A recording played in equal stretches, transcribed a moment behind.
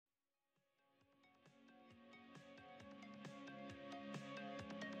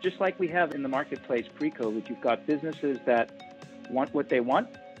just like we have in the marketplace pre-COVID, you've got businesses that want what they want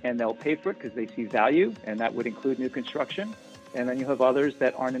and they'll pay for it because they see value, and that would include new construction. And then you have others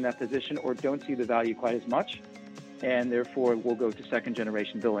that aren't in that position or don't see the value quite as much, and therefore will go to second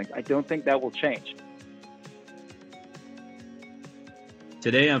generation buildings. I don't think that will change.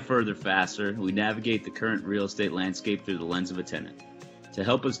 Today on Further Faster, we navigate the current real estate landscape through the lens of a tenant. To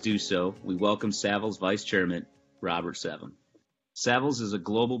help us do so, we welcome Savills Vice Chairman, Robert Sevim. Savills is a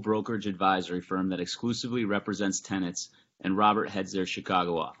global brokerage advisory firm that exclusively represents tenants, and Robert heads their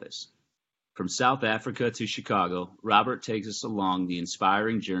Chicago office. From South Africa to Chicago, Robert takes us along the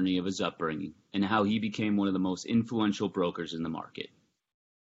inspiring journey of his upbringing and how he became one of the most influential brokers in the market.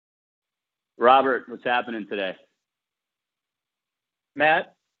 Robert, what's happening today?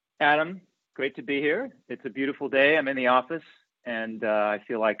 Matt, Adam, great to be here. It's a beautiful day. I'm in the office, and I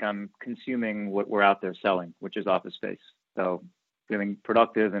feel like I'm consuming what we're out there selling, which is office space. So feeling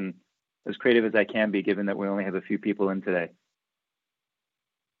productive and as creative as I can be, given that we only have a few people in today.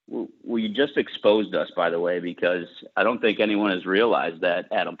 Well, you just exposed us, by the way, because I don't think anyone has realized that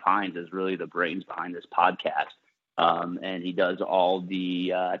Adam Pines is really the brains behind this podcast. And he does all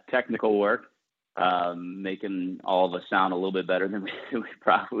the technical work, making all of us sound a little bit better than we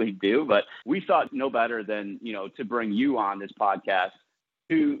probably do. But we thought no better than, to bring you on this podcast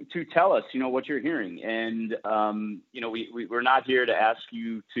to tell us, what you're hearing. And, we're not here to ask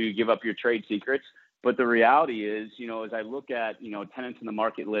you to give up your trade secrets. But the reality is, as I look at, tenants in the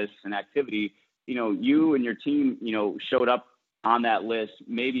market list and activity, you and your team, showed up on that list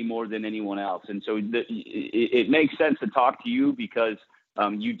maybe more than anyone else. And so it makes sense to talk to you because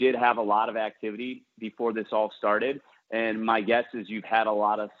you did have a lot of activity before this all started. And my guess is you've had a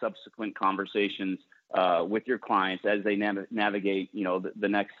lot of subsequent conversations with your clients as they navigate, the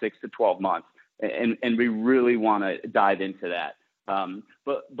next 6 to 12 months. And we really want to dive into that.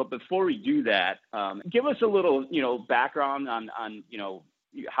 But before we do that, give us a little, background on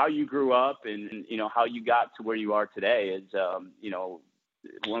how you grew up and how you got to where you are today as,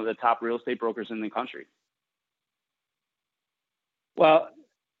 one of the top real estate brokers in the country. Well,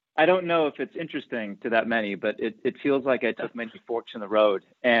 I don't know if it's interesting to that many, but it feels like I took many forks in the road.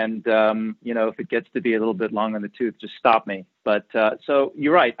 And, if it gets to be a little bit long on the tooth, just stop me. But so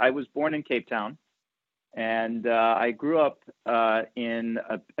you're right. I was born in Cape Town. And I grew up in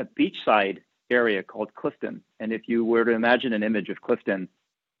a beachside area called Clifton. And if you were to imagine an image of Clifton,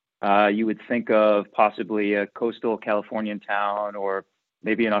 you would think of possibly a coastal Californian town or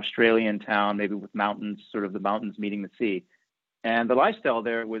maybe an Australian town, maybe with mountains, sort of the mountains meeting the sea. And the lifestyle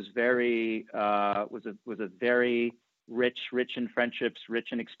there was very was a very rich in friendships, rich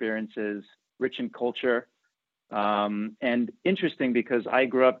in experiences, rich in culture. And interesting because I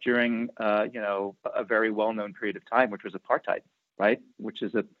grew up during, a very well-known period of time, which was apartheid, right? Which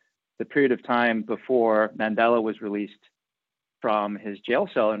is the period of time before Mandela was released from his jail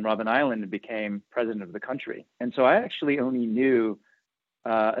cell in Robben Island and became president of the country. And so I actually only knew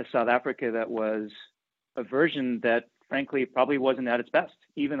a South Africa that was a version that, frankly, probably wasn't at its best,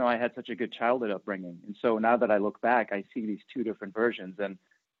 even though I had such a good childhood upbringing. And so now that I look back, I see these two different versions. And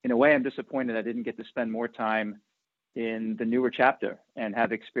in a way, I'm disappointed I didn't get to spend more time in the newer chapter and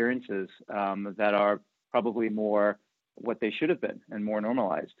have experiences that are probably more what they should have been and more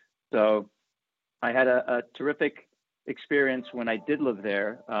normalized. So I had a terrific experience when I did live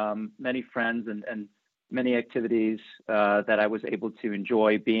there, many friends and many activities that I was able to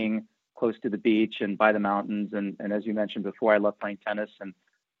enjoy being close to the beach and by the mountains. And as you mentioned before, I love playing tennis, and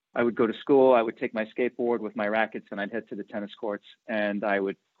I would go to school, I would take my skateboard with my rackets and I'd head to the tennis courts and I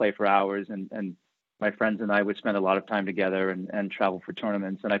would play for hours, and my friends and I would spend a lot of time together and travel for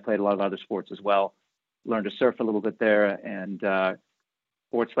tournaments. And I played a lot of other sports as well, learned to surf a little bit there, and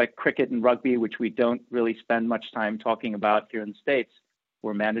sports like cricket and rugby, which we don't really spend much time talking about here in the States,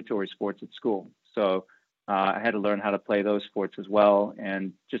 were mandatory sports at school. So I had to learn how to play those sports as well,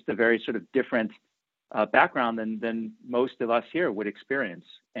 and just a very sort of different background than most of us here would experience.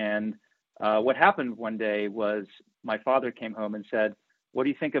 And what happened one day was my father came home and said, "What do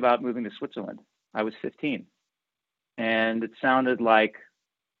you think about moving to Switzerland?" I was 15. And it sounded like,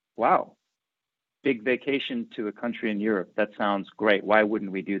 wow, big vacation to a country in Europe. That sounds great. Why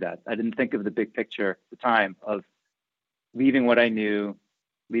wouldn't we do that? I didn't think of the big picture at the time of leaving what I knew,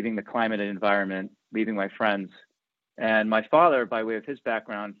 leaving the climate and environment, leaving my friends. And my father, by way of his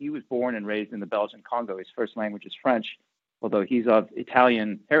background, he was born and raised in the Belgian Congo. His first language is French, although he's of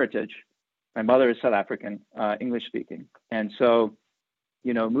Italian heritage. My mother is South African, English speaking. And so,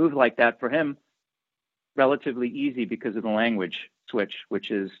 move like that for him, relatively easy because of the language switch,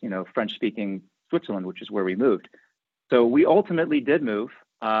 which is, French speaking Switzerland, which is where we moved. So we ultimately did move.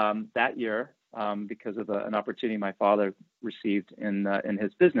 that year because of an opportunity my father received in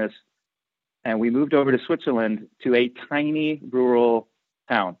his business. And we moved over to Switzerland to a tiny rural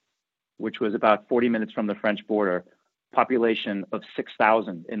town, which was about 40 minutes from the French border, population of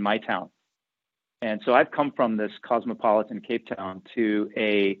 6,000 in my town. And so I've come from this cosmopolitan Cape Town to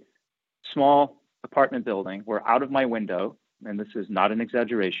a small apartment building where out of my window, and this is not an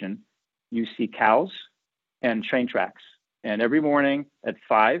exaggeration, you see cows and train tracks. And every morning at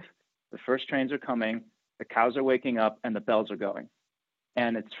 5, the first trains are coming, the cows are waking up, and the bells are going.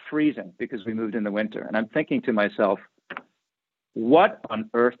 And it's freezing because we moved in the winter. And I'm thinking to myself, what on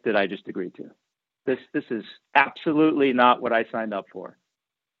earth did I just agree to? This is absolutely not what I signed up for.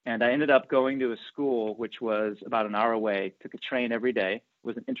 And I ended up going to a school which was about an hour away, took a train every day. It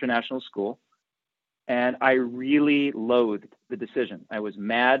was an international school. And I really loathed the decision. I was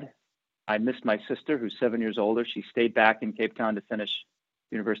mad. I missed my sister, who's 7 years older. She stayed back in Cape Town to finish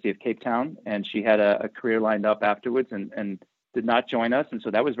University of Cape Town, and she had a career lined up afterwards and did not join us. And so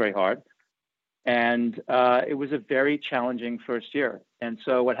that was very hard. And it was a very challenging first year. And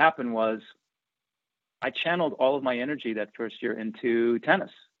so what happened was I channeled all of my energy that first year into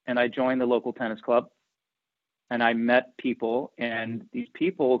tennis. And I joined the local tennis club. And I met people. And these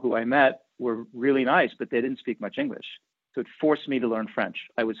people who I met were really nice, but they didn't speak much English. So it forced me to learn French.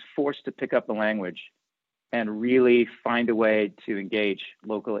 I was forced to pick up the language and really find a way to engage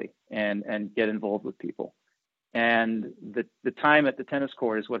locally and get involved with people. And the time at the tennis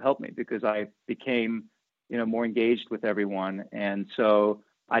court is what helped me because I became, more engaged with everyone. And so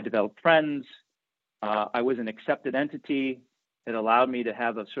I developed friends. I was an accepted entity. It allowed me to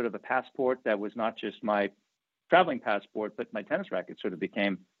have a sort of a passport that was not just my traveling passport, but my tennis racket sort of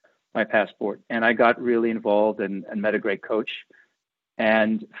became my passport. And I got really involved and met a great coach.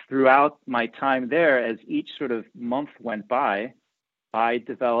 And throughout my time there, as each sort of month went by, I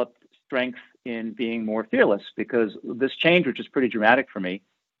developed strength in being more fearless because this change, which is pretty dramatic for me,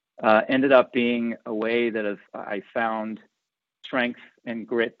 ended up being a way that I found strength and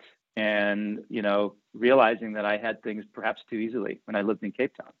grit and, realizing that I had things perhaps too easily when I lived in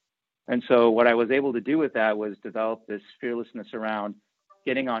Cape Town. And so what I was able to do with that was develop this fearlessness around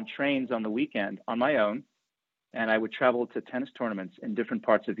getting on trains on the weekend on my own. And I would travel to tennis tournaments in different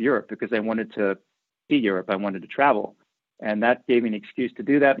parts of Europe because I wanted to see Europe. I wanted to travel. And that gave me an excuse to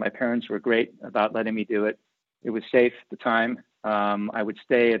do that. My parents were great about letting me do it. It was safe at the time. I would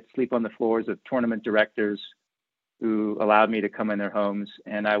sleep on the floors of tournament directors who allowed me to come in their homes.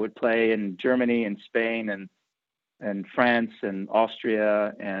 And I would play in Germany and Spain and France and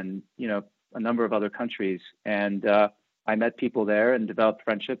Austria and, a number of other countries. And I met people there and developed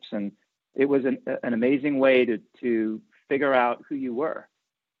friendships. And it was an amazing way to figure out who you were.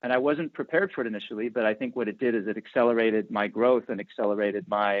 And I wasn't prepared for it initially, but I think what it did is it accelerated my growth and accelerated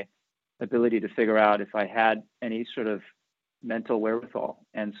my ability to figure out if I had any sort of mental wherewithal.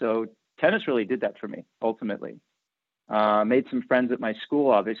 And so tennis really did that for me, ultimately. Made some friends at my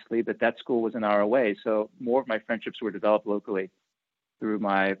school, obviously, but that school was an hour away. So more of my friendships were developed locally through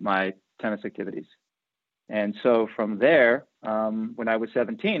my tennis activities. And so from there, when I was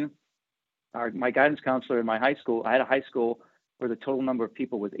 17, my guidance counselor in my high school, I had a high school where the total number of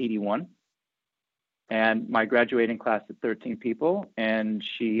people was 81. And my graduating class had 13 people. And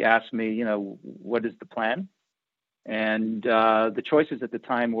she asked me, what is the plan? And the choices at the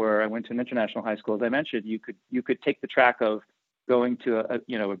time were I went to an international high school. As I mentioned, you could take the track of going to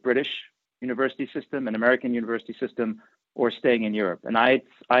a British university system, an American university system, or staying in Europe. And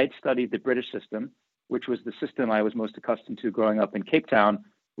I'd studied the British system, which was the system I was most accustomed to growing up in Cape Town,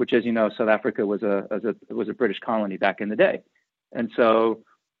 which, as you know, South Africa was a British colony back in the day. And so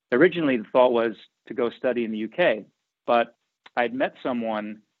originally the thought was to go study in the UK, but I'd met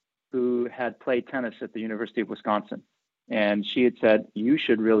someone who had played tennis at the University of Wisconsin. And she had said, you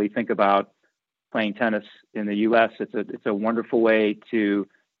should really think about playing tennis in the US. It's a wonderful way to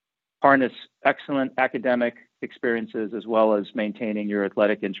harness excellent academic experiences as well as maintaining your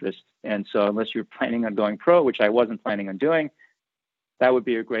athletic interests. And so unless you're planning on going pro, which I wasn't planning on doing, that would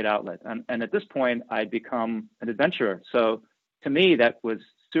be a great outlet. And at this point, I'd become an adventurer. So to me, that was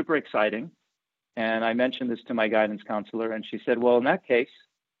super exciting. And I mentioned this to my guidance counselor, and she said, well, in that case,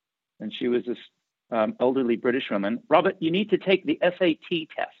 and she was this elderly British woman, Robert, you need to take the SAT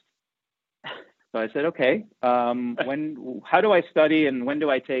test. So I said, okay, how do I study and when do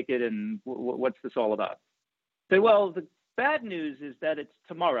I take it and what's this all about? She said, well, the bad news is that it's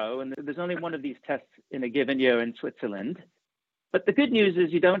tomorrow and there's only one of these tests in a given year in Switzerland. But the good news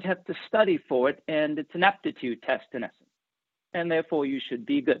is you don't have to study for it and it's an aptitude test in essence. And therefore you should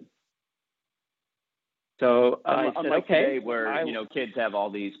be good. So I said, unlike okay, today where, kids have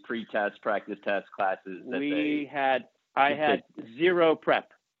all these pre-test, practice test classes. I had zero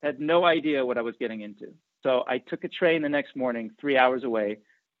prep, had no idea what I was getting into. So I took a train the next morning, 3 hours away,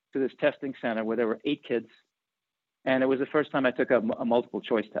 to this testing center where there were 8 kids. And it was the first time I took a multiple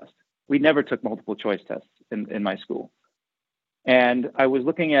choice test. We never took multiple choice tests in my school. And I was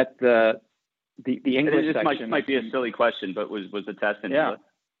looking at the English section. This might be a silly question, but was the test in English?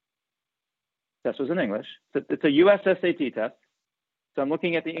 Test was in English. It's a US SAT test. So I'm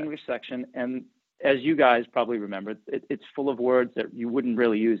looking at the English section, and as you guys probably remember, it's full of words that you wouldn't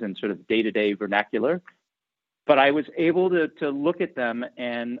really use in sort of day-to-day vernacular. But I was able to look at them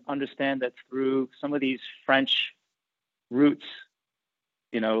and understand that through some of these French roots,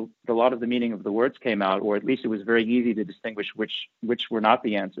 a lot of the meaning of the words came out, or at least it was very easy to distinguish which were not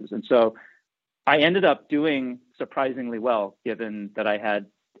the answers. And so I ended up doing surprisingly well, given that I had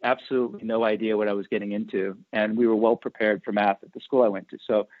absolutely no idea what I was getting into, and we were well prepared for math at the school I went to.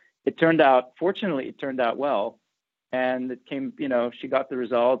 So fortunately, it turned out well. And it came, she got the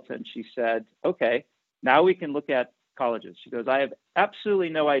results and she said, okay, now we can look at colleges. She goes, I have absolutely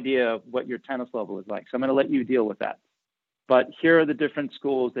no idea what your tennis level is like, so I'm going to let you deal with that. But here are the different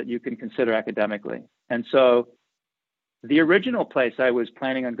schools that you can consider academically. And so the original place I was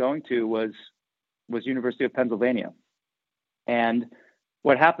planning on going to was University of Pennsylvania. And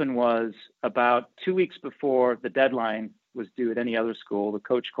what happened was about 2 weeks before the deadline was due at any other school, the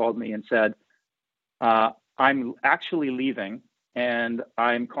coach called me and said, I'm actually leaving, and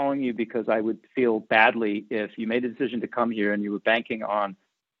I'm calling you because I would feel badly if you made a decision to come here and you were banking on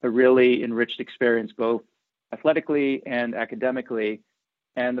a really enriched experience, both athletically and academically.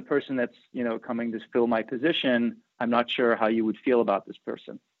 And the person that's, coming to fill my position, I'm not sure how you would feel about this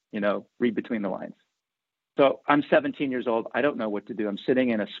person, read between the lines. So I'm 17 years old. I don't know what to do. I'm sitting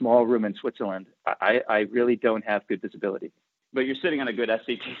in a small room in Switzerland. I really don't have good visibility. But you're sitting on a good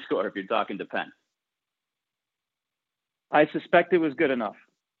SAT score if you're talking to Penn. I suspect it was good enough.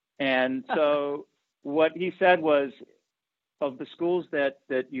 And so what he said was, of the schools that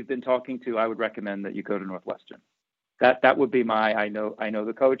you've been talking to, I would recommend that you go to Northwestern. That would be I know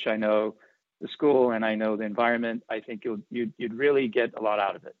the coach, I know the school, and I know the environment. I think you'd really get a lot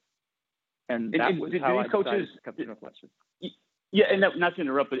out of it. And that was how I decided to come to Northwestern. Yeah, and not to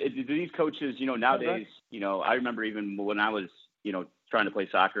interrupt, but do these coaches, nowadays, I remember even when I was, trying to play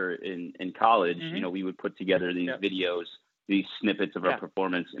soccer in college, we would put together these videos, these snippets of our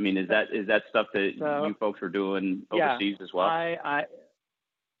performance. I mean, is that stuff that you folks were doing overseas as well?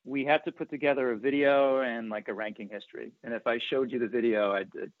 We had to put together a video and like a ranking history. And if I showed you the video,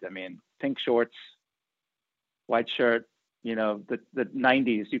 pink shorts, white shirt, the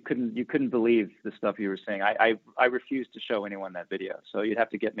 90s, you couldn't believe the stuff you were saying. I refused to show anyone that video. So you'd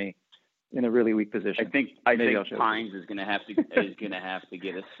have to get me in a really weak position. I think Pines is going to have to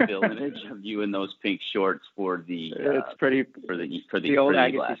get a still image of you in those pink shorts for the it's pretty for the old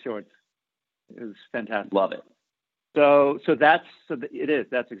Agassi shorts. It was fantastic. Love it. So it is.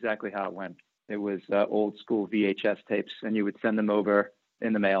 That's exactly how it went. It was old school VHS tapes, and you would send them over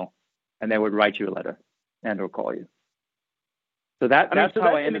in the mail, and they would write you a letter and or call you. So that's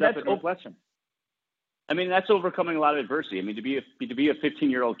how I ended up at Northwestern. I mean, that's overcoming a lot of adversity. I mean, to be a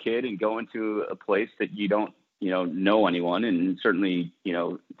 15-year-old kid and go into a place that you don't, know anyone, and certainly,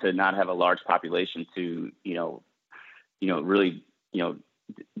 to not have a large population to, really,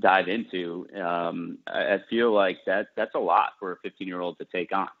 dive into. I feel like that's a lot for a 15-year-old to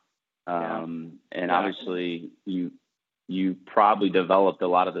take on. And obviously, you probably developed a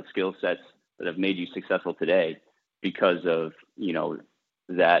lot of the skill sets that have made you successful today because of,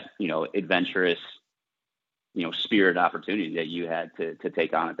 that, adventurous, spirit opportunity that you had to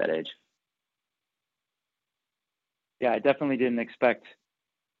take on at that age. Yeah, I definitely didn't expect.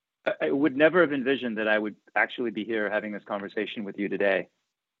 I would never have envisioned that I would actually be here having this conversation with you today.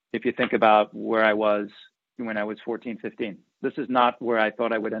 If you think about where I was when I was 14, 15, this is not where I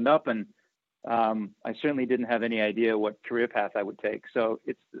thought I would end up. And I certainly didn't have any idea what career path I would take. So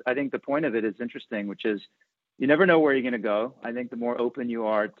I think the point of it is interesting, which is you never know where you're going to go. I think the more open you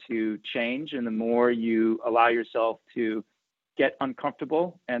are to change and the more you allow yourself to get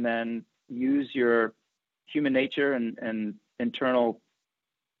uncomfortable and then use your human nature and internal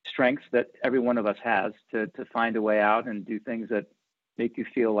strengths that every one of us has to find a way out and do things that make you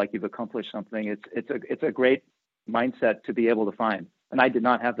feel like you've accomplished something. It's a great mindset to be able to find. And I did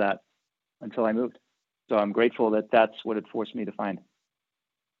not have that until I moved. So I'm grateful that that's what it forced me to find.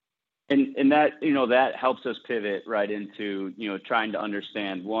 And that, that helps us pivot right into, trying to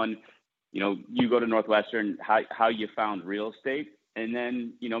understand one, you go to Northwestern, how you found real estate, and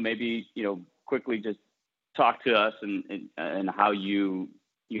then, maybe, quickly just talk to us and how you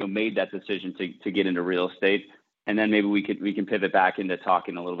made that decision to get into real estate, and then maybe we can pivot back into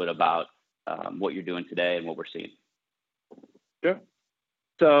talking a little bit about what you're doing today and what we're seeing. Sure.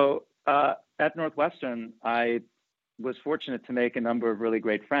 So at Northwestern, I was fortunate to make a number of really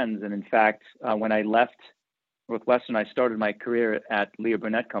great friends. And in fact, when I left Northwestern, I started my career at Leah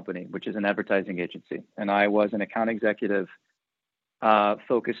Burnett Company, which is an advertising agency. And I was an account executive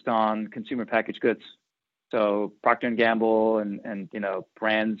focused on consumer packaged goods. So Procter & Gamble and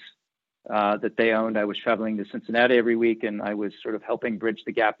brands that they owned. I was traveling to Cincinnati every week, and I was sort of helping bridge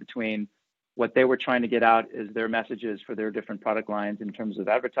the gap between what they were trying to get out as their messages for their different product lines in terms of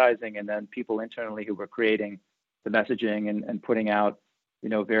advertising, and then people internally who were creating the messaging and putting out,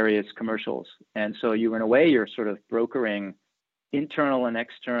 various commercials. And so in a way, you're sort of brokering internal and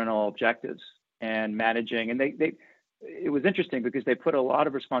external objectives and managing. And it was interesting because they put a lot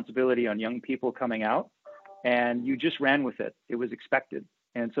of responsibility on young people coming out, and you just ran with it. It was expected.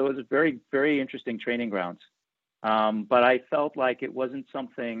 And so it was a very, very interesting training grounds. But I felt like it wasn't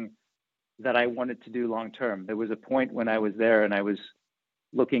something that I wanted to do long term. There was a point when I was there and I was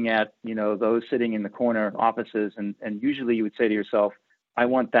looking at, those sitting in the corner offices, and usually you would say to yourself, I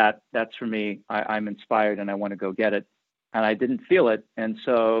want that. That's for me. I'm inspired and I want to go get it. And I didn't feel it. And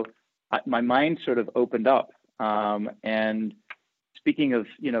so my mind sort of opened up. And speaking of,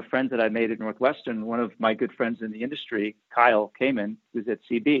 friends that I made at Northwestern, one of my good friends in the industry, Kyle Kamen, who's at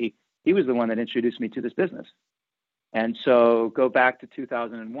CB, he was the one that introduced me to this business. And so go back to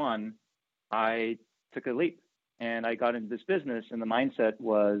 2001, I took a leap and I got into this business, and the mindset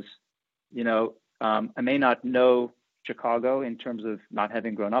was, I may not know Chicago in terms of not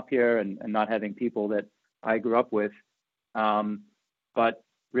having grown up here and not having people that I grew up with. But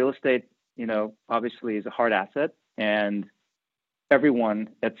real estate, obviously is a hard asset, and everyone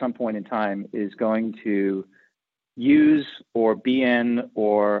at some point in time is going to use or be in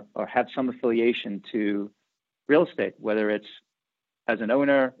or have some affiliation to real estate, whether it's as an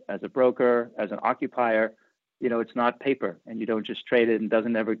owner, as a broker, as an occupier. It's not paper, and you don't just trade it and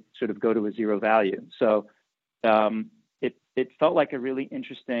doesn't ever sort of go to a zero value. So it felt like a really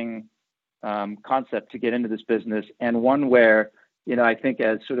interesting concept to get into this business, and one where, I think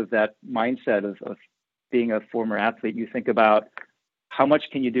as sort of that mindset of being a former athlete, you think about how much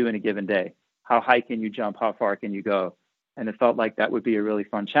can you do in a given day? How high can you jump? How far can you go? And it felt like that would be a really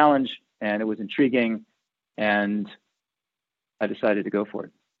fun challenge, and it was intriguing, and I decided to go for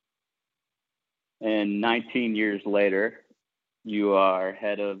it. And 19 years later, you are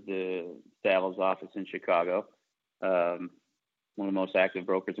head of the sales office in Chicago, one of the most active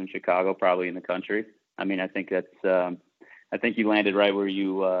brokers in Chicago, probably in the country. I mean, I think I think you landed right where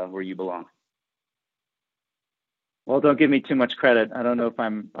you belong. Well, don't give me too much credit. I don't know if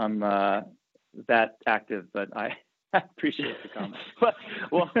I'm that active, but I appreciate the comment.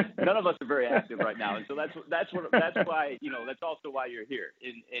 Well, none of us are very active right now, and so that's why that's also why you're here.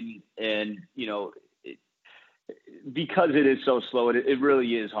 And because it is so slow, it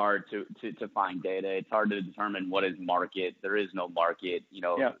really is hard to find data. It's hard to determine what is market. There is no market.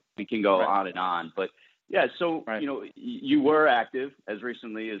 We can go on and on, but yeah. So you were active as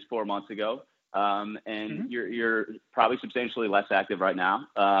recently as 4 months ago. And you're probably substantially less active right now.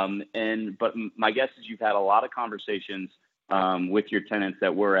 But my guess is you've had a lot of conversations with your tenants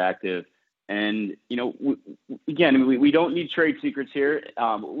that were active. And again, we don't need trade secrets here.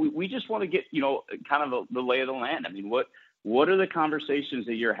 We just want to get kind of the lay of the land. I mean, what are the conversations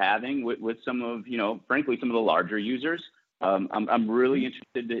that you're having with some of frankly some of the larger users? I'm really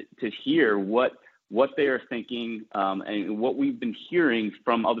interested to hear what they are thinking, and what we've been hearing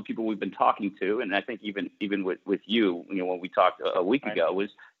from other people we've been talking to. And I think even with you, when we talked a week ago, was,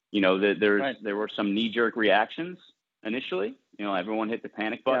 that there were some knee-jerk reactions initially. Everyone hit the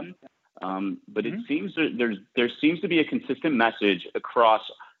panic button. But it seems there seems to be a consistent message across,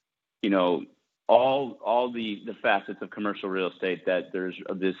 all the facets of commercial real estate, that there's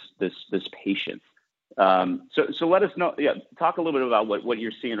this patience. So let us know. Yeah, talk a little bit about what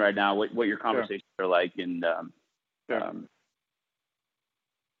you're seeing right now, what your conversations are like, and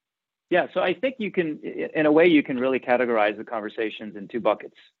yeah. So I think you can, in a way, you can really categorize the conversations in two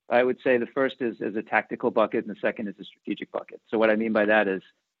buckets. I would say the first is a tactical bucket, and the second is a strategic bucket. So what I mean by that is,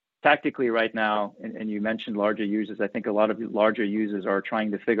 tactically right now, and you mentioned larger users. I think a lot of larger users are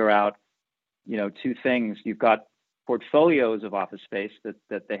trying to figure out, two things. You've got portfolios of office space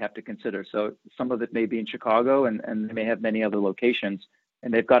that they have to consider. So some of it may be in Chicago, and they may have many other locations,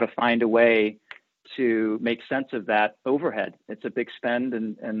 and they've got to find a way to make sense of that overhead. It's a big spend,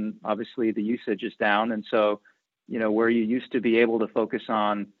 and obviously the usage is down. And so, where you used to be able to focus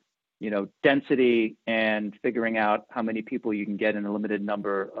on, density and figuring out how many people you can get in a limited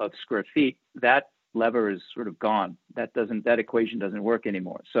number of square feet, that lever is sort of gone. That equation doesn't work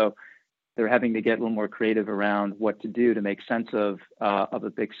anymore. So they're having to get a little more creative around what to do to make sense of a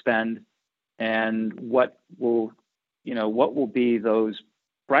big spend, and what will be those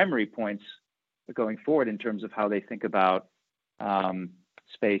primary points going forward in terms of how they think about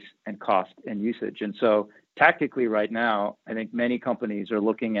space and cost and usage. And so tactically right now, I think many companies are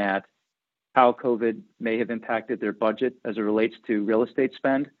looking at how COVID may have impacted their budget as it relates to real estate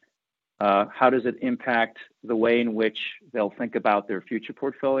spend. How does it impact the way in which they'll think about their future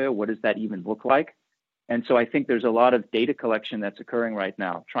portfolio? What does that even look like? And so I think there's a lot of data collection that's occurring right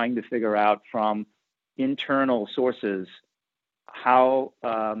now, trying to figure out from internal sources how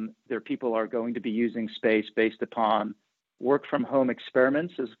their people are going to be using space based upon work from home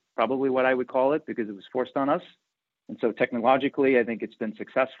experiments, is probably what I would call it, because it was forced on us. And so technologically, I think it's been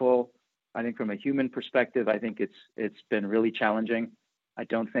successful. I think from a human perspective, I think it's been really challenging. I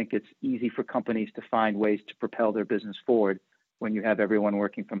don't think it's easy for companies to find ways to propel their business forward when you have everyone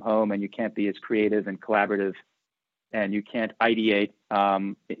working from home and you can't be as creative and collaborative, and you can't ideate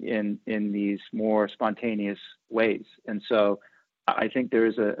in these more spontaneous ways. And so I think there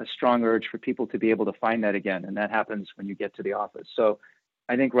is a strong urge for people to be able to find that again, and that happens when you get to the office. So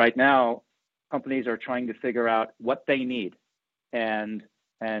I think right now, companies are trying to figure out what they need and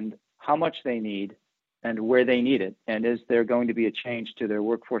how much they need and where they need it. And is there going to be a change to their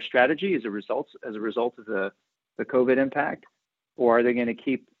workforce strategy as a result of the COVID impact? Or are they going to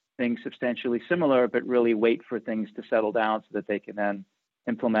keep things substantially similar, but really wait for things to settle down so that they can then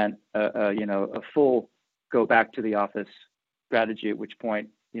implement a full go back to the office strategy, at which point,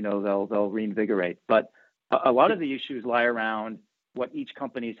 they'll reinvigorate. But a lot of the issues lie around what each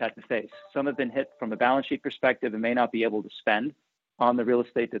company's had to face. Some have been hit from a balance sheet perspective and may not be able to spend on the real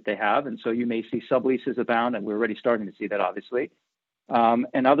estate that they have. And so you may see subleases abound, and we're already starting to see that, obviously.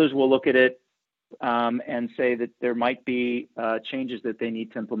 And others will look at it and say that there might be changes that they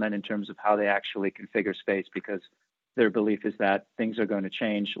need to implement in terms of how they actually configure space, because their belief is that things are going to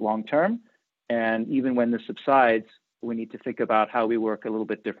change long term. And even when this subsides, we need to think about how we work a little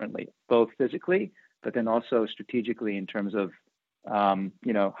bit differently, both physically, but then also strategically in terms of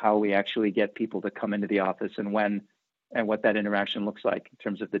how we actually get people to come into the office and when, and what that interaction looks like in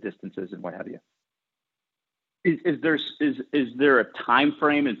terms of the distances and what have you. Is there a time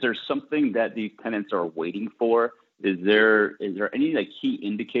frame? Is there something that these tenants are waiting for? Is there any key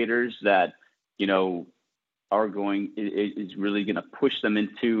indicators that are is really going to push them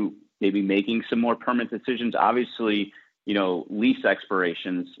into maybe making some more permanent decisions? Obviously, lease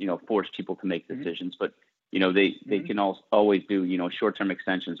expirations force people to make decisions, but they can always do short-term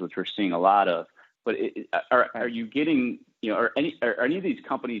extensions, which we're seeing a lot of. But are you getting, are any of these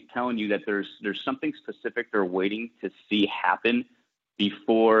companies telling you that there's something specific they're waiting to see happen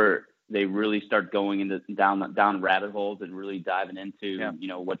before they really start going into down rabbit holes and really diving into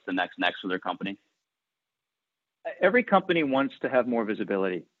what's the next for their company? Every company wants to have more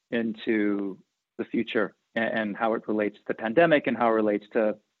visibility into the future and how it relates to the pandemic and how it relates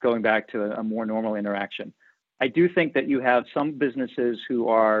to going back to a more normal interaction. I do think that you have some businesses who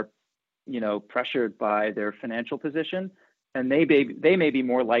are pressured by their financial position, and they may be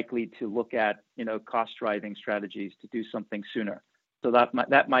more likely to look at cost driving strategies to do something sooner. So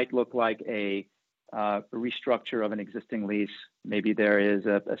that might look like a restructure of an existing lease. Maybe there is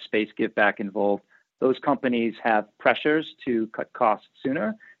a space give back involved. Those companies have pressures to cut costs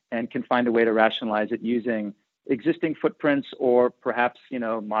sooner and can find a way to rationalize it using existing footprints or perhaps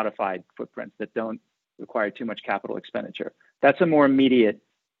modified footprints that don't require too much capital expenditure. That's a more immediate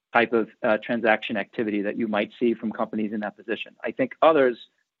type of transaction activity that you might see from companies in that position. I think others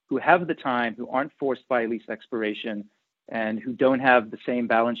who have the time, who aren't forced by lease expiration, and who don't have the same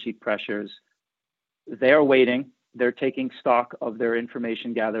balance sheet pressures, they're waiting. They're taking stock of their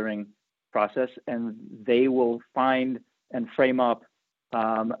information gathering process, and they will find and frame up,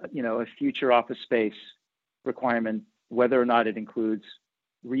 a future office space requirement, whether or not it includes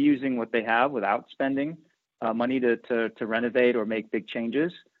reusing what they have without spending money to renovate or make big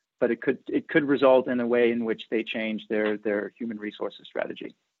changes. But it could result in a way in which they change their human resources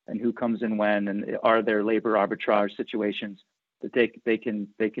strategy and who comes in when, and are there labor arbitrage situations that they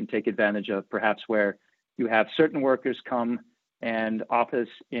can take advantage of, perhaps where you have certain workers come and office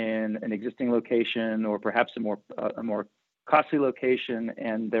in an existing location, or perhaps a more costly location,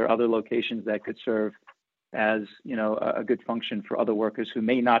 and there are other locations that could serve as a good function for other workers who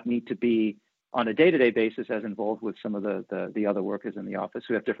may not need to be on a day-to-day basis as involved with some of the other workers in the office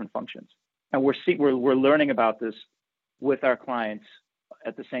who have different functions. And we're learning about this with our clients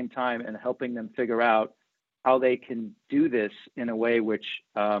at the same time and helping them figure out how they can do this in a way which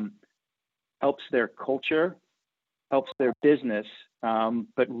helps their culture, helps their business,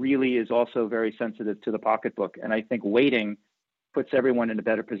 but really is also very sensitive to the pocketbook. And I think waiting puts everyone in a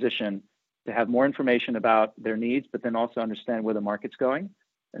better position to have more information about their needs, but then also understand where the market's going.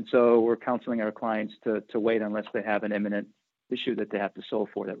 And so we're counseling our clients to wait unless they have an imminent issue that they have to solve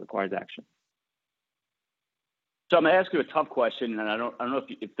for that requires action. So I'm going to ask you a tough question, and I don't know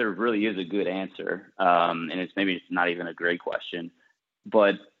if there really is a good answer, and maybe it's not even a great question,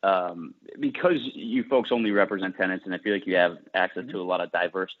 but because you folks only represent tenants, and I feel like you have access to a lot of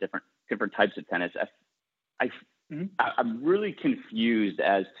diverse, different types of tenants, I'm really confused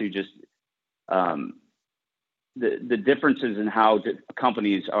as to just the differences in how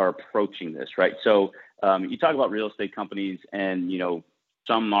companies are approaching this, right? So you talk about real estate companies, and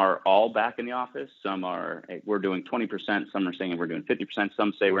some are all back in the office. Some are, hey, we're doing 20%. Some are saying we're doing 50%.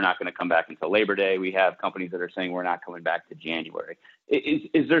 Some say we're not going to come back until Labor Day. We have companies that are saying we're not coming back to January.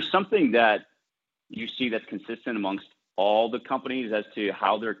 Is there something that you see that's consistent amongst all the companies as to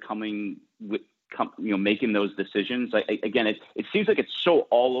how they're coming with, making those decisions? Again, it seems like it's so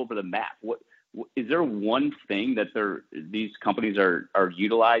all over the map. What is there one thing that these companies are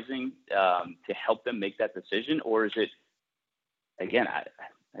utilizing to help them make that decision, or is it? Again,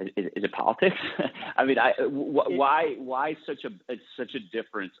 is it politics? I mean, why such a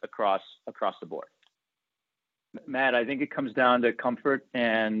difference across the board? Matt, I think it comes down to comfort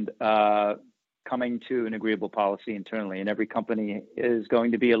and coming to an agreeable policy internally, and every company is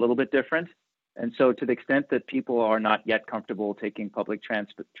going to be a little bit different. And so to the extent that people are not yet comfortable taking public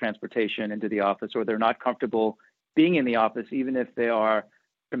transportation into the office, or they're not comfortable being in the office, even if there are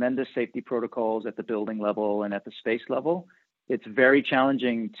tremendous safety protocols at the building level and at the space level, it's very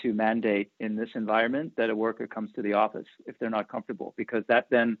challenging to mandate in this environment that a worker comes to the office if they're not comfortable, because that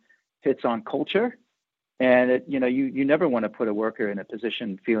then hits on culture. And you never want to put a worker in a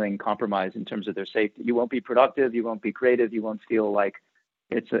position feeling compromised in terms of their safety. You won't be productive, you won't be creative, you won't feel like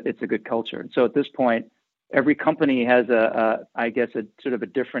it's a good culture. And so at this point, every company has a sort of a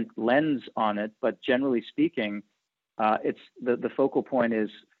different lens on it, but generally speaking, it's the focal point is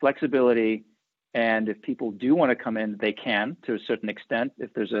flexibility. And if people do want to come in, they can to a certain extent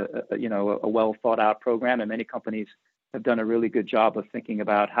if there's a well thought out program. And many companies have done a really good job of thinking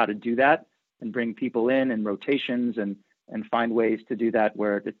about how to do that and bring people in rotations and find ways to do that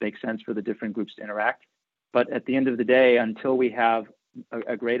where it makes sense for the different groups to interact. But at the end of the day, until we have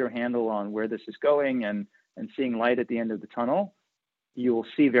a greater handle on where this is going and seeing light at the end of the tunnel, you will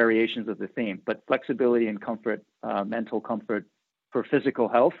see variations of the theme. But flexibility and comfort, mental comfort for physical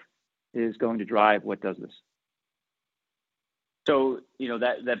health is going to drive what does this. So,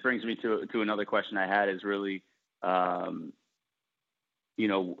 that brings me to another question I had is really, and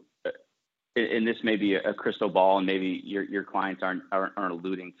this may be a crystal ball, and maybe your clients aren't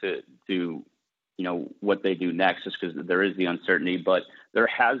alluding to what they do next, just because there is the uncertainty, but there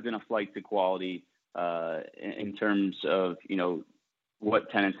has been a flight to quality in terms of, what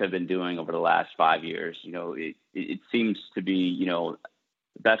tenants have been doing over the last 5 years. It seems to be,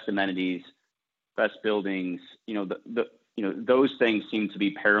 best amenities, best buildings, those things seem to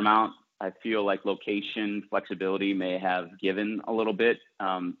be paramount. I feel like location flexibility may have given a little bit.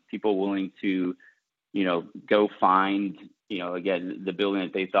 People willing to, go find, again, the building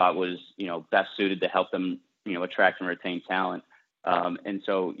that they thought was, best suited to help them, attract and retain talent. And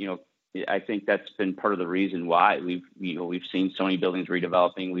so, I think that's been part of the reason why we've seen so many buildings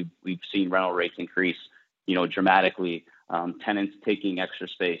redeveloping. We've seen rental rates increase, dramatically. Tenants taking extra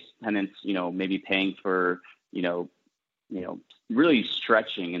space, tenants, maybe paying for, really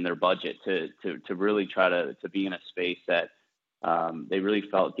stretching in their budget to really try to be in a space that they really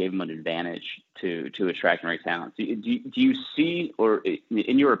felt gave them an advantage to attract and retain talent. Do you see, or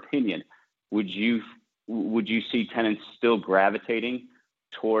in your opinion, would you see tenants still gravitating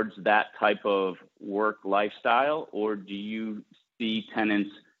towards that type of work lifestyle, or do you see tenants,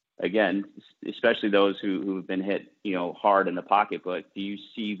 again, especially those who have been hit, hard in the pocketbook, do you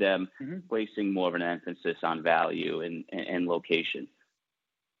see them placing more of an emphasis on value and location?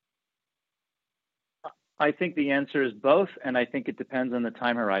 I think the answer is both, and I think it depends on the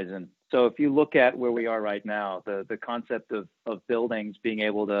time horizon. So if you look at where we are right now, the concept of buildings being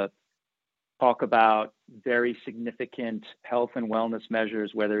able to talk about very significant health and wellness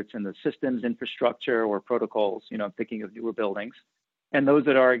measures, whether it's in the systems, infrastructure, or protocols, thinking of newer buildings, and those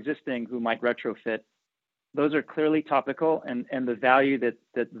that are existing who might retrofit, those are clearly topical, and the value that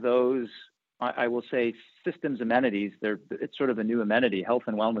those, I will say, systems amenities, it's sort of a new amenity. Health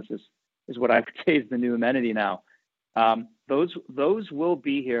and wellness is what I would say is the new amenity now. those will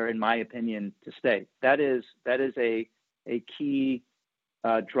be here, in my opinion, to stay. That is a key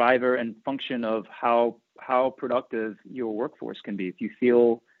driver and function of how productive your workforce can be. If you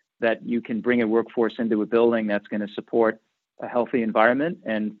feel that you can bring a workforce into a building that's going to support a healthy environment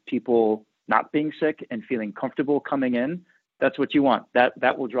and people not being sick and feeling comfortable coming in, that's what you want.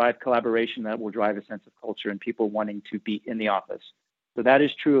 That will drive collaboration. That will drive a sense of culture and people wanting to be in the office. So that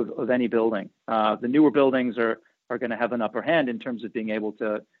is true of any building. The newer buildings are going to have an upper hand in terms of being able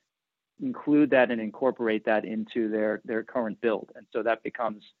to include that and incorporate that into their current build. And so that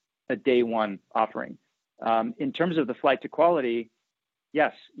becomes a day one offering. In terms of the flight to quality,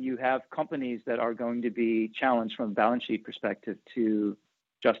 yes, you have companies that are going to be challenged from a balance sheet perspective to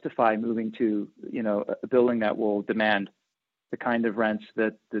justify moving to, a building that will demand the kind of rents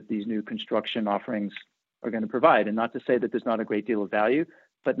that these new construction offerings are going to provide. And not to say that there's not a great deal of value,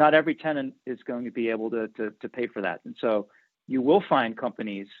 but not every tenant is going to be able to pay for that. And so you will find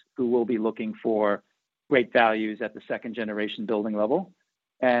companies who will be looking for great values at the second generation building level.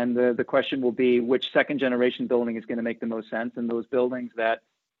 And the question will be which second generation building is going to make the most sense. And those buildings that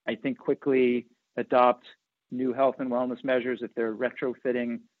I think quickly adopt new health and wellness measures, if they're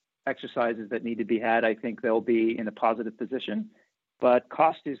retrofitting exercises that need to be had, I think they'll be in a positive position. But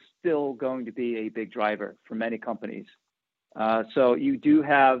cost is still going to be a big driver for many companies. So you do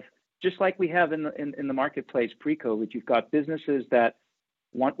have, just like we have in the marketplace pre-COVID, you've got businesses that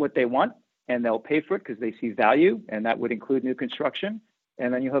want what they want and they'll pay for it because they see value, and that would include new construction.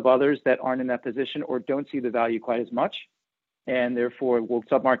 And then you have others that aren't in that position or don't see the value quite as much, and therefore will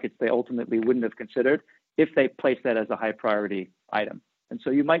submarkets they ultimately wouldn't have considered if they place that as a high priority item. And so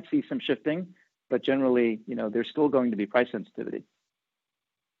you might see some shifting, but generally, there's still going to be price sensitivity.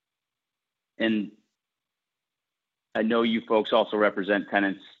 And I know you folks also represent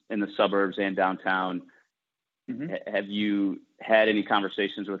tenants in the suburbs and downtown. Mm-hmm. Have you had any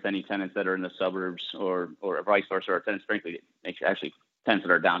conversations with any tenants that are in the suburbs or vice versa, or tenants, frankly, actually tenants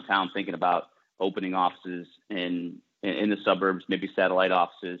that are downtown thinking about opening offices in the suburbs, maybe satellite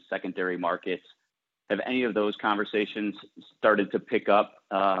offices, secondary markets? Have any of those conversations started to pick up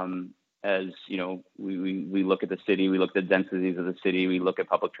as, we look at the city, we look at the densities of the city, we look at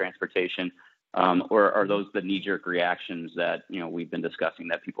public transportation, or are those the knee-jerk reactions that, we've been discussing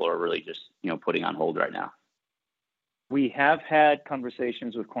that people are really just, putting on hold right now? We have had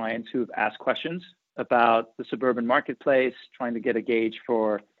conversations with clients who've asked questions about the suburban marketplace, trying to get a gauge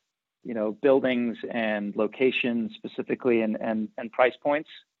for, buildings and locations specifically and price points.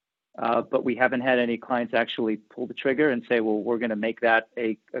 But we haven't had any clients actually pull the trigger and say, well, we're going to make that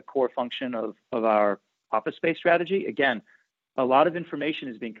a core function of our office space strategy. Again, a lot of information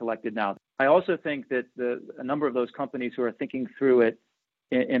is being collected now. I also think that a number of those companies who are thinking through it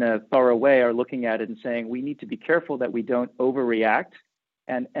in a thorough way are looking at it and saying, we need to be careful that we don't overreact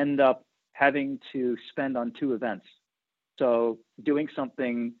and end up having to spend on two events. So doing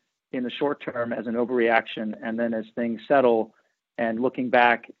something in the short term as an overreaction, and then as things settle and looking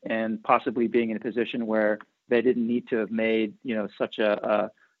back and possibly being in a position where they didn't need to have made, such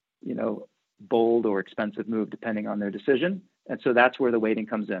a bold or expensive move depending on their decision. And so that's where the waiting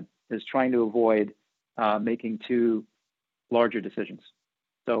comes in, is trying to avoid making two larger decisions.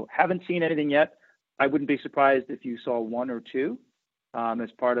 So haven't seen anything yet. I wouldn't be surprised if you saw one or two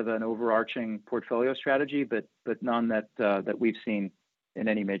as part of an overarching portfolio strategy, but none that we've seen in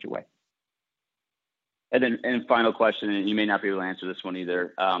any major way. And final question, and you may not be able to answer this one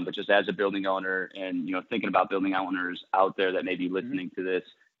either, but just as a building owner and, thinking about building owners out there that may be listening to this,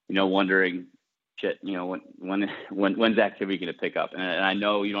 wondering, shit, when's activity going to pick up? And I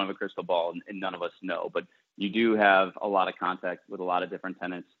know you don't have a crystal ball and none of us know, but you do have a lot of contact with a lot of different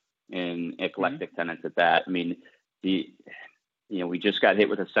tenants and eclectic tenants at that. I mean, we just got hit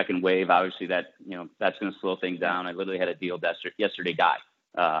with a second wave. Obviously that's going to slow things down. I literally had a deal yesterday die.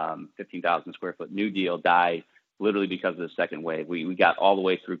 15,000 square foot new deal die literally because of the second wave. We got all the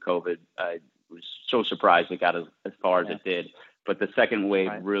way through COVID. I was so surprised it got as far as it did, but the second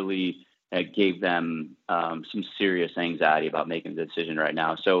wave really gave them some serious anxiety about making the decision right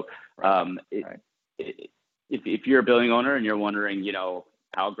now. So if you're a building owner and you're wondering,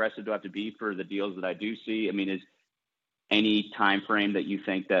 how aggressive do I have to be for the deals that I do see? I mean, is any time frame that you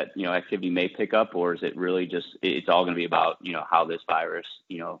think that, activity may pick up, or is it really just, it's all going to be about, how this virus,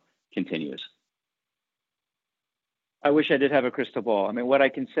 continues? I wish I did have a crystal ball. I mean, what I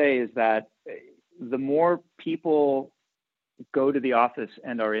can say is that the more people go to the office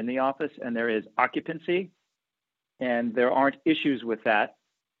and are in the office and there is occupancy and there aren't issues with that,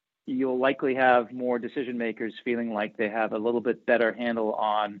 you'll likely have more decision makers feeling like they have a little bit better handle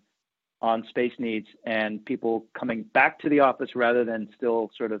on on space needs and people coming back to the office rather than still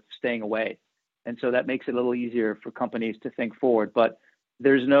sort of staying away. And so that makes it a little easier for companies to think forward. But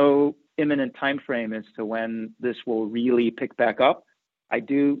there's no imminent time frame as to when this will really pick back up. I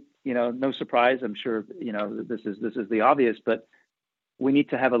do, no surprise. I'm sure, this is the obvious, but we need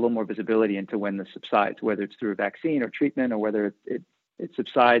to have a little more visibility into when this subsides, whether it's through a vaccine or treatment or whether it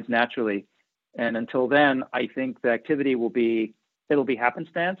subsides naturally. And until then, I think the activity it'll be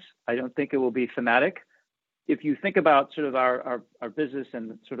happenstance. I don't think it will be thematic. If you think about sort of our business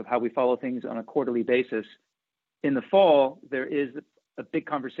and sort of how we follow things on a quarterly basis, in the fall, there is a big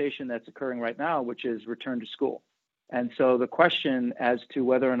conversation that's occurring right now, which is return to school. And so the question as to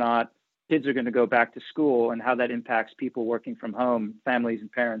whether or not kids are going to go back to school and how that impacts people working from home, families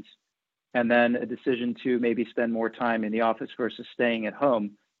and parents, and then a decision to maybe spend more time in the office versus staying at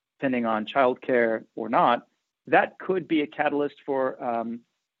home, depending on childcare or not, that could be a catalyst for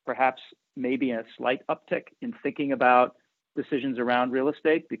perhaps maybe a slight uptick in thinking about decisions around real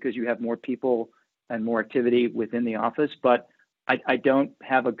estate because you have more people and more activity within the office. But I don't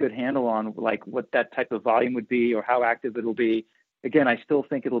have a good handle on like what that type of volume would be or how active it'll be. Again, I still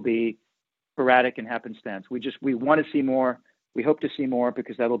think it'll be sporadic and happenstance. We want to see more. We hope to see more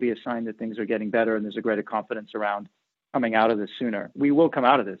because that'll be a sign that things are getting better and there's a greater confidence around coming out of this sooner. We will come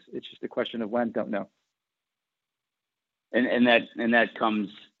out of this. It's just a question of when, don't know. And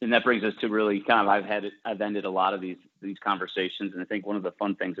that brings us to really kind of I've ended a lot of these conversations, and I think one of the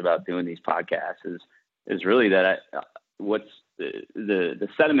fun things about doing these podcasts is really that what's the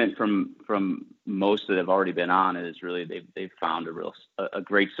sentiment from most that have already been on is really they've found a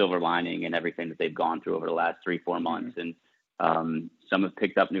great silver lining in everything that they've gone through over the last 3-4 months, and some have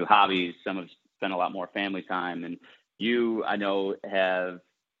picked up new hobbies, some have spent a lot more family time, and you, I know, have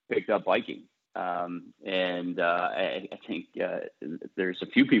picked up biking. And I think there's a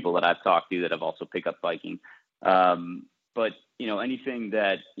few people that I've talked to that have also picked up biking. But anything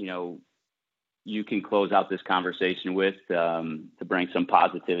that you can close out this conversation with to bring some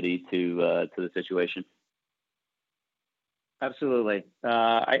positivity to the situation. Absolutely.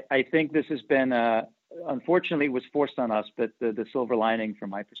 I think this has been unfortunately was forced on us, but the silver lining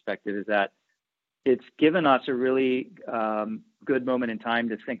from my perspective is that it's given us a really good moment in time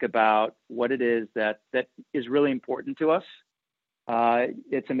to think about what it is that is really important to us.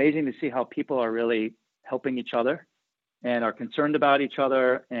 It's amazing to see how people are really helping each other and are concerned about each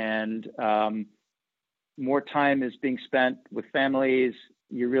other, and more time is being spent with families.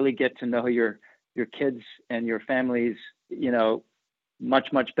 You really get to know your kids and your families,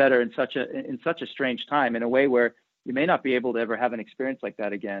 much better in such a strange time, in a way where you may not be able to ever have an experience like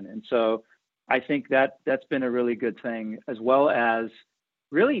that again. And so I think that's been a really good thing, as well as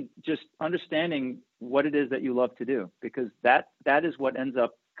really just understanding what it is that you love to do, because that is what ends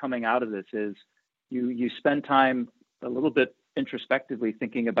up coming out of this is you spend time a little bit introspectively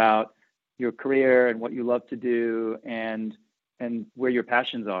thinking about your career and what you love to do and where your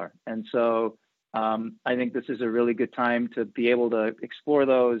passions are. And so I think this is a really good time to be able to explore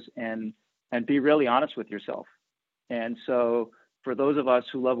those and be really honest with yourself. And so for those of us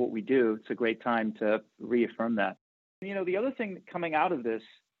who love what we do, it's a great time to reaffirm that. The other thing coming out of this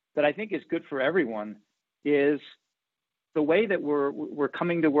that I think is good for everyone is the way that we're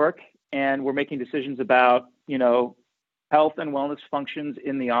coming to work and we're making decisions about, health and wellness functions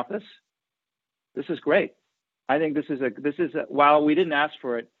in the office. This is great. I think this is while we didn't ask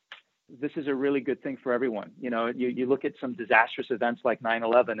for it, this is a really good thing for everyone. You look at some disastrous events like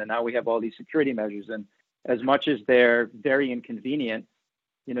 9/11, and now we have all these security measures, and as much as they're very inconvenient,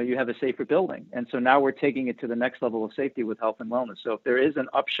 you have a safer building. And so now we're taking it to the next level of safety with health and wellness. So if there is an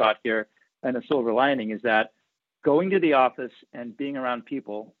upshot here and a silver lining, is that going to the office and being around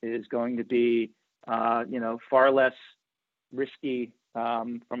people is going to be, far less risky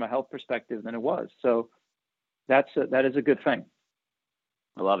from a health perspective than it was. So that is a good thing.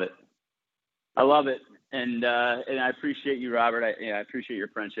 I love it. And I appreciate you, Robert. I appreciate your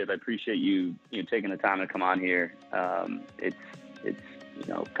friendship. I appreciate you taking the time to come on here. It's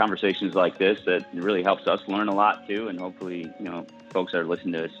conversations like this that really helps us learn a lot too, and hopefully folks that are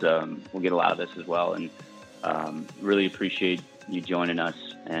listening to us will get a lot of this as well. And really appreciate you joining us.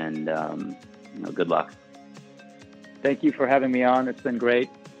 And good luck. Thank you for having me on. It's been great.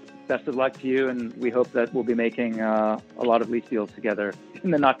 Best of luck to you, and we hope that we'll be making a lot of lease deals together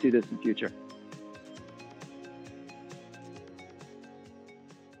in the not too distant future.